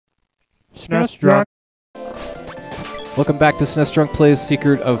SNESdrunk. Welcome back to SNESdrunk Plays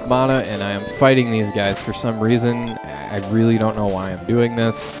Secret of Mana, and I am fighting these guys for some reason. I really don't know why I'm doing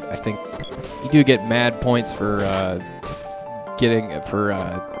this. I think you do get mad points for killing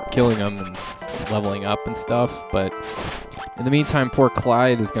them and leveling up and stuff, but in the meantime, poor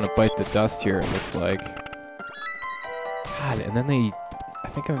Clyde is going to bite the dust here, it looks like. God, and then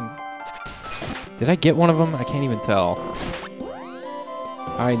did I get one of them? I can't even tell.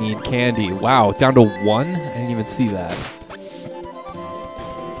 I need candy. Wow, down to 1? I didn't even see that.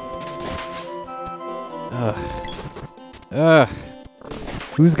 Ugh.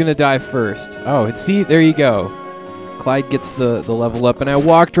 Who's gonna die first? Oh, see, there you go. Clyde gets the level up, and I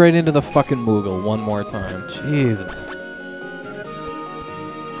walked right into the fucking Moogle one more time. Jesus.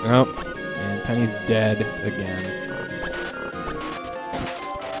 Oh, and Penny's dead again.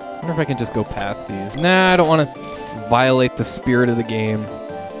 I wonder if I can just go past these. Nah, I don't want to violate the spirit of the game.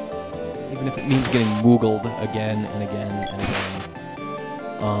 Even if it means getting Moogled again and again and again.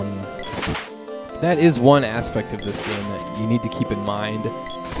 That is one aspect of this game that you need to keep in mind.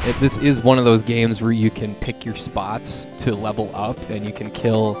 This is one of those games where you can pick your spots to level up, and you can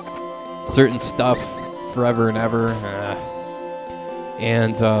kill certain stuff forever and ever.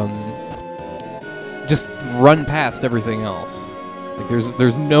 And just run past everything else. Like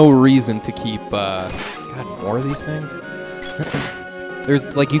there's no reason to keep God, more of these things.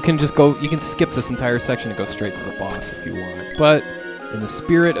 There's like you can skip this entire section and go straight to the boss if you want. But in the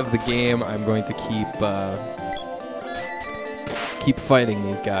spirit of the game, I'm going to keep fighting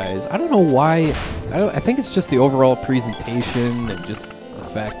these guys. I don't know why. I think it's just the overall presentation and just the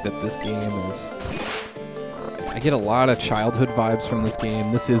fact that this game is. I get a lot of childhood vibes from this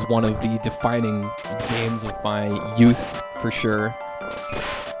game. This is one of the defining games of my youth, for sure.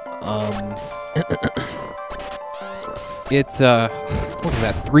 It's, what was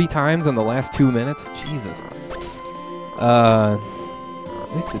that, 3 times in the last 2 minutes? Jesus. At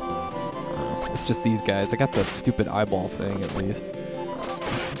least it's just these guys. I got the stupid eyeball thing, at least.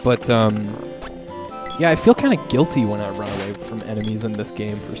 But, yeah, I feel kind of guilty when I run away from enemies in this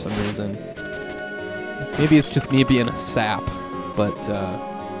game for some reason. Maybe it's just me being a sap, but,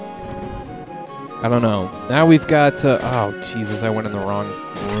 I don't know. Now we've got, oh, Jesus, I went in the wrong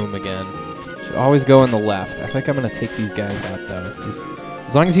room again. Should always go on the left. I think I'm going to take these guys out, though.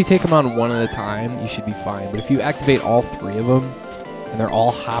 As long as you take them on one at a time, you should be fine. But if you activate all 3 of them, and they're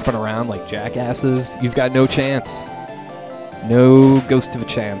all hopping around like jackasses, you've got no chance. No ghost of a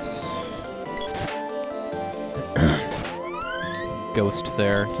chance. Ghost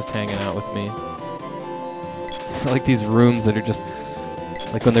there, just hanging out with me. I like these rooms that are just...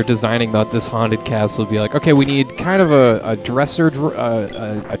 Like when they're designing this haunted castle, it'd be like, okay, we need kind of a dresser,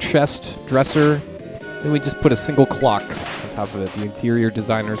 a chest dresser. Then we just put a single clock on top of it. The interior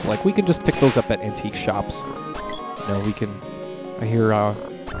designer's like, we can just pick those up at antique shops. You know, we can. I hear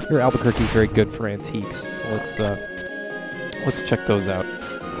Albuquerque's very good for antiques, so let's check those out.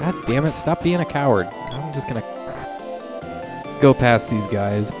 God damn it! Stop being a coward. I'm just gonna go past these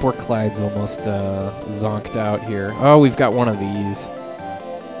guys. Poor Clyde's almost zonked out here. Oh, we've got one of these.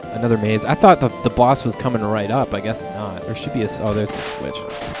 Another maze. I thought the boss was coming right up. I guess not. There should be oh, there's the switch.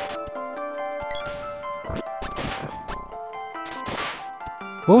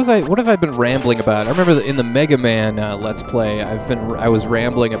 What have I been rambling about? I remember in the Mega Man Let's Play, I was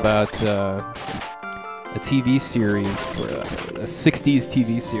rambling about a TV series, for a 60s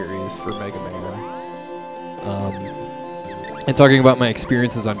TV series for Mega Man. And talking about my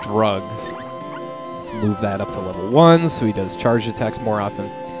experiences on drugs. Let's move that up to level 1 so he does charged attacks more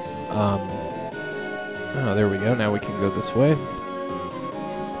often. Oh, there we go. Now we can go this way.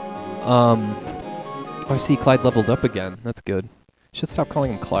 Oh, I see Clyde leveled up again. That's good. Should stop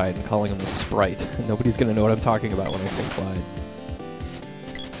calling him Clyde and calling him the Sprite. Nobody's gonna know what I'm talking about when I say Clyde.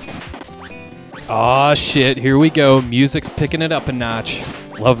 Aw, shit. Here we go. Music's picking it up a notch.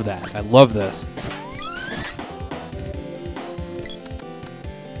 Love that. I love this.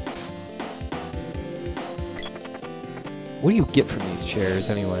 What do you get from these chairs,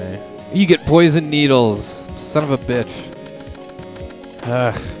 anyway? You get poison needles. Son of a bitch.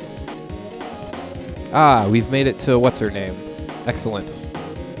 Ah, we've made it to what's-her-name. Excellent.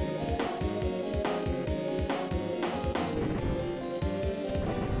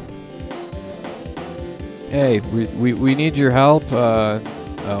 Hey, we need your help.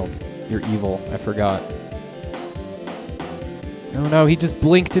 Oh, you're evil. I forgot. Oh no, he just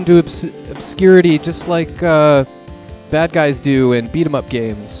blinked into obscurity just like bad guys do in beat-em-up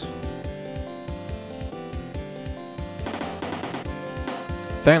games.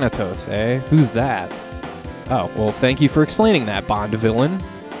 Thanatos, eh? Who's that? Oh, well, thank you for explaining that, Bond villain.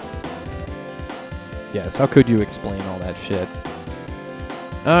 Yes, how could you explain all that shit?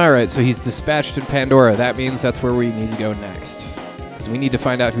 Alright, so he's dispatched in Pandora. That means that's where we need to go next. Because we need to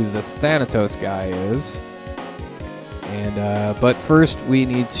find out who this Thanatos guy is. And, but first we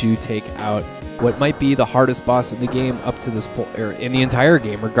need to take out what might be the hardest boss in the game up to this point, or in the entire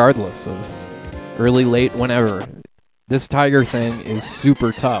game, regardless of early, late, whenever. This tiger thing is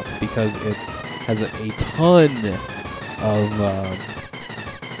super tough because it has a ton of,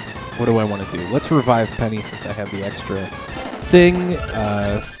 what do I want to do? Let's revive Penny since I have the extra thing.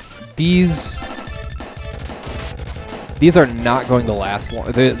 These are not going to last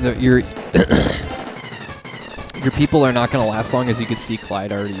long. Your people are not going to last long, as you can see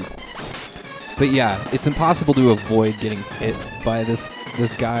Clyde already. But yeah, it's impossible to avoid getting hit by this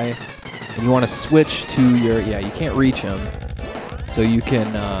guy. And you want to switch to your, yeah, you can't reach him. So you can,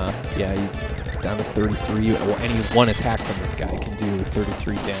 yeah, you down to 33. Well, any one attack from this guy can do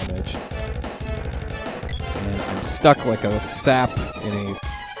 33 damage. And I'm stuck like a sap in a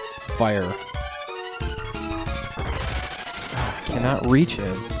fire. Cannot reach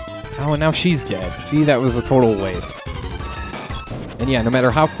him. Oh, and now she's dead. See, that was a total waste. And yeah, no matter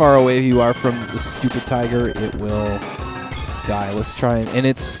how far away you are from the stupid tiger, it will die. Let's try and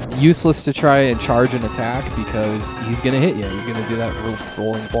it's useless to try and charge an attack because he's gonna hit you. He's gonna do that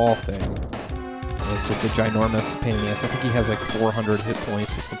rolling ball thing. And it's just a ginormous pain in the ass. I think he has like 400 hit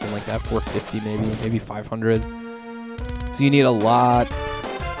points or something like that. 450 maybe 500. So you need a lot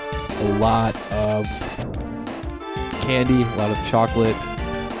of candy, a lot of chocolate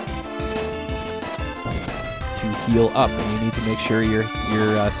to heal up, and you need to make sure your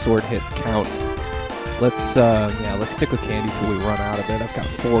sword hits count. Let's stick with candy till we run out of it. I've got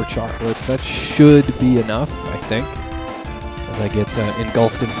 4 chocolates. That should be enough, I think, as I get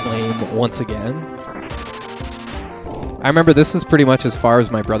engulfed in flame once again. I remember this is pretty much as far as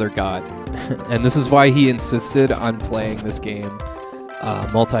my brother got, and this is why he insisted on playing this game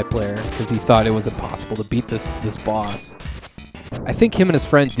multiplayer, because he thought it was impossible to beat this boss. I think him and his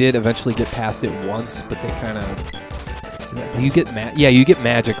friend did eventually get past it once, but they kind of... Do you get yeah, you get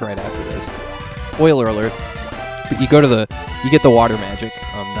magic right after this. Spoiler alert. But you get the water magic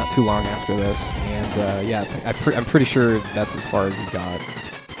not too long after this, and yeah, I'm pretty sure that's as far as you got.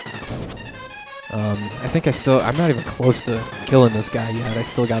 I think I'm not even close to killing this guy yet. I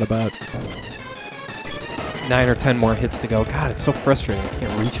still got about 9 or 10 more hits to go. God, it's so frustrating. I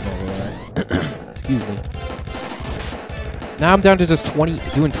can't reach him over there. Excuse me. Now I'm down to just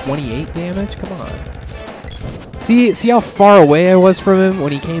doing 28 damage? Come on. See how far away I was from him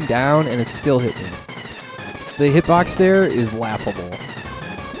when he came down, and it still hit me. The hitbox there is laughable.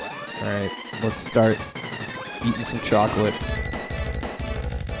 Alright, let's start eating some chocolate.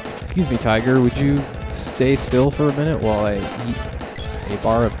 Excuse me, Tiger, would you stay still for a minute while I eat a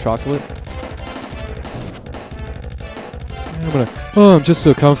bar of chocolate? I'm just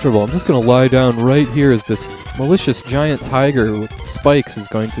so comfortable. I'm just gonna lie down right here as this malicious giant tiger with spikes is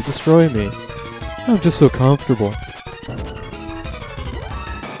going to destroy me. I'm just so comfortable.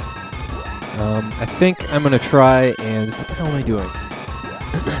 I think I'm gonna try and... What the hell am I doing?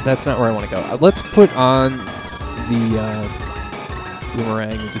 That's not where I want to go. Let's put on the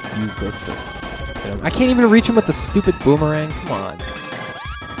boomerang and just use this to hit him. I can't even reach him with the stupid boomerang. Come on.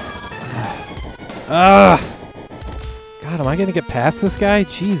 God, am I gonna get past this guy?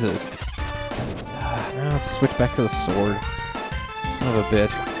 Jesus. Now let's switch back to the sword. Son of a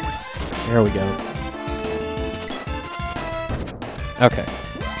bitch. There we go. Okay.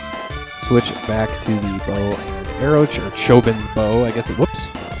 Switch back to the bow and arrow, or Chobin's bow, I guess it, whoops.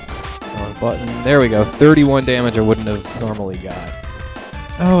 Wrong button. There we go. 31 damage I wouldn't have normally got.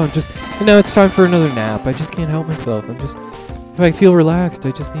 Oh, it's time for another nap. I just can't help myself. If I feel relaxed,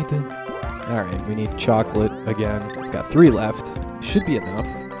 I just need to... Alright, we need chocolate again. I've got 3 left. Should be enough.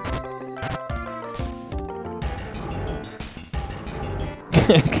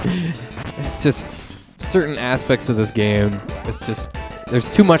 It's just... Certain aspects of this game, it's just...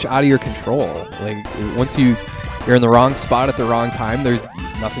 There's too much out of your control. Like, once you're in the wrong spot at the wrong time, there's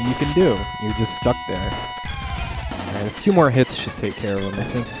nothing you can do. You're just stuck there. Alright, a few more hits should take care of him. I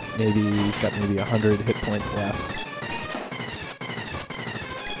think maybe he's got maybe 100 hit points left.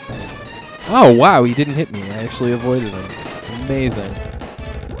 Oh, wow, he didn't hit me. I actually avoided him. Amazing.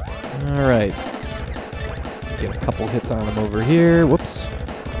 Alright. Get a couple hits on him over here. Whoops.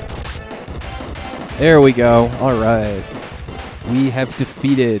 There we go. Alright. We have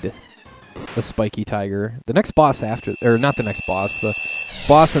defeated the spiky tiger. The next boss after... Or not the next boss. The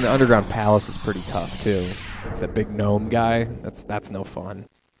boss in the underground palace is pretty tough, too. It's that big gnome guy. That's no fun.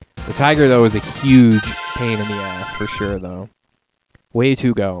 The tiger, though, is a huge pain in the ass, for sure, though. Way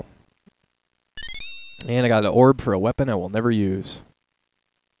to go. And I got an orb for a weapon I will never use.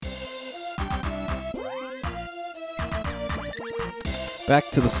 Back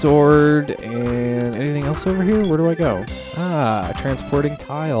to the sword, and anything else over here? Where do I go? Ah, transporting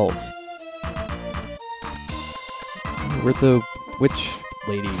tiles. Where'd the witch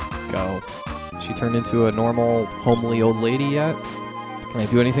lady go? She turned into a normal, homely old lady yet? Can I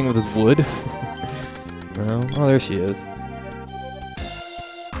do anything with this wood? No? Oh, there she is.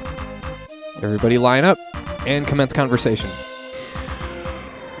 Everybody line up and commence conversation.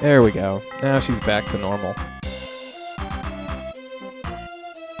 There we go. Now she's back to normal.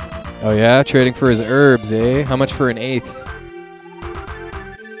 Oh yeah? Trading for his herbs, eh? How much for an eighth?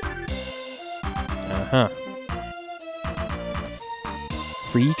 Uh-huh.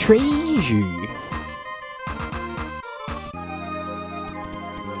 Free treasure.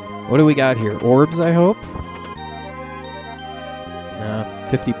 What do we got here? Orbs, I hope?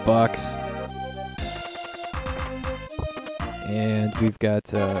 50 bucks. And we've got,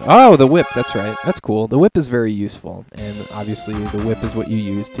 oh, the whip, that's right. That's cool. The whip is very useful. And obviously the whip is what you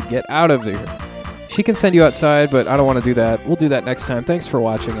use to get out of there. She can send you outside, but I don't want to do that. We'll do that next time. Thanks for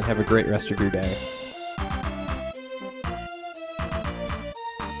watching and have a great rest of your day.